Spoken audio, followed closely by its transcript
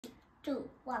2,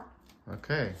 1.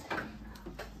 Okay.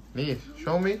 Niv,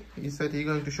 show me. He said he's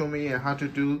going to show me how to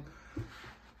do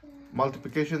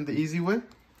multiplication the easy way.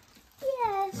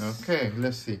 Yes. Okay,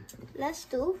 let's see. Let's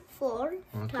do 4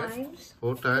 times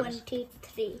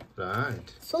 23.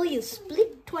 Right. So you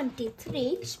split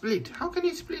 23. Split. How can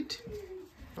you split?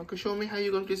 Okay, show me how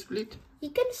you're going to split. You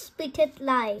can split it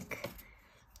like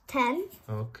 10.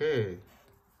 Okay.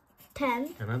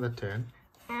 10. Another 10.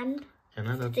 And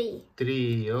another 3.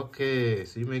 3. Okay,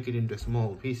 so you make it into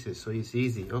small pieces, so it's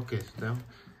easy. Okay, so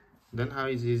then how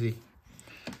is easy?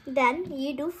 Then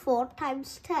you do 4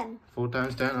 times 10. 4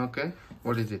 times 10, okay.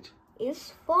 What is it?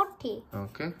 Is 40.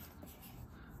 Okay.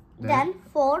 Then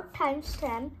 4 times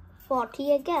 10,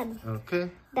 40 again. Okay.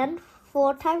 Then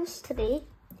 4 times 3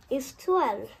 is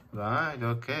 12. Right,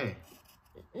 okay.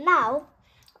 Now,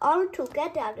 all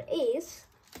together is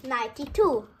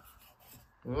 92.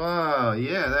 Wow,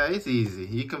 yeah, that is easy.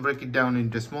 You can break it down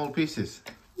into small pieces.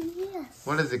 Yes.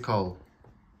 What is it called?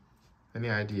 Any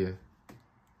idea?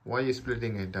 Why are you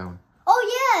splitting it down?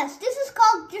 Oh yes, this is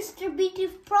called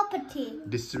distributive property.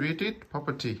 Distributed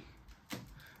property.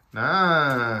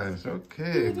 Nice.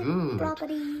 Okay, good.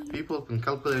 Property. People can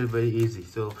calculate very easy.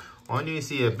 So when you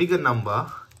see a bigger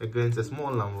number against a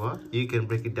small number, you can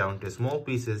break it down to small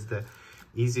pieces that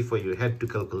easy for your head to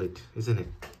calculate, isn't it?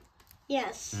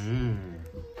 Yes.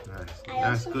 Nice.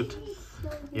 That's good.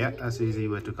 Yeah, that's an easy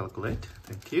way to calculate.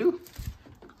 Thank you.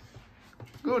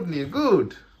 Good, Neil.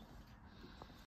 Good.